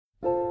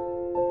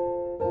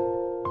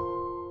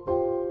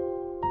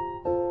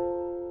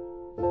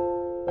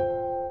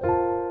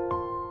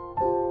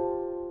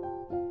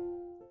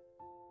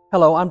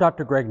Hello, I'm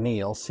Dr. Greg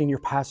Neal, Senior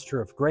Pastor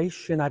of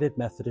Grace United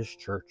Methodist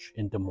Church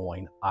in Des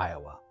Moines,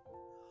 Iowa.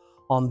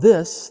 On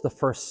this, the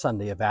first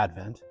Sunday of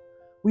Advent,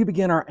 we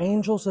begin our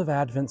Angels of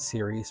Advent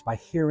series by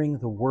hearing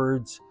the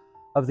words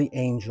of the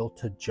angel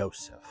to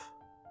Joseph.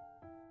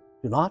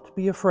 Do not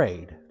be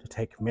afraid to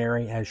take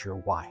Mary as your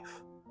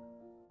wife,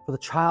 for the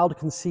child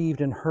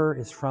conceived in her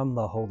is from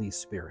the Holy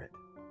Spirit.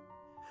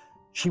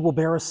 She will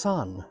bear a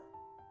son,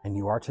 and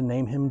you are to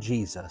name him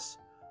Jesus,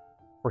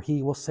 for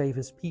he will save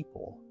his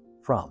people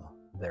from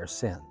their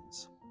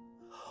sins.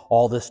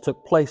 All this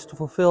took place to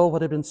fulfill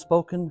what had been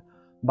spoken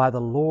by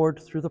the Lord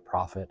through the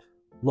prophet.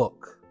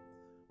 Look,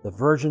 the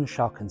virgin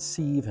shall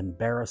conceive and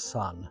bear a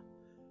son,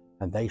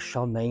 and they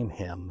shall name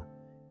him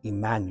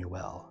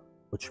Emmanuel,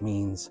 which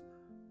means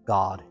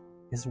God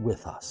is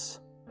with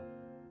us.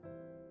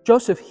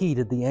 Joseph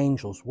heeded the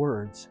angel's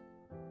words.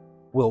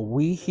 Will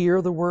we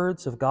hear the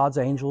words of God's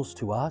angels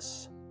to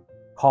us,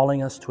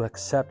 calling us to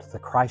accept the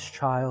Christ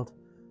child,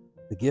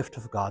 the gift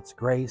of God's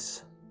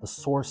grace, the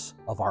source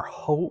of our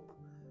hope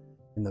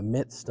in the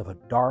midst of a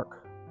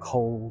dark,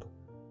 cold,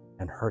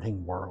 and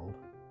hurting world?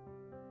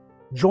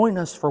 Join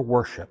us for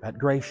worship at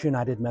Grace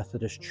United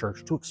Methodist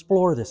Church to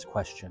explore this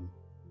question.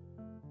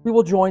 We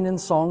will join in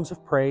songs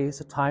of praise,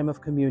 a time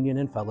of communion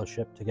and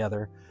fellowship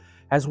together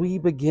as we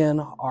begin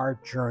our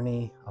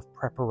journey of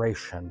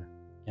preparation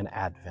in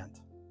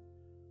Advent.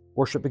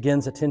 Worship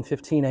begins at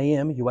 10:15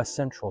 a.m. U.S.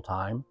 Central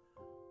Time,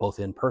 both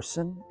in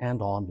person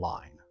and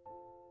online.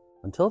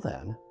 Until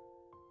then,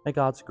 may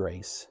God's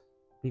grace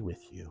be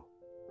with you.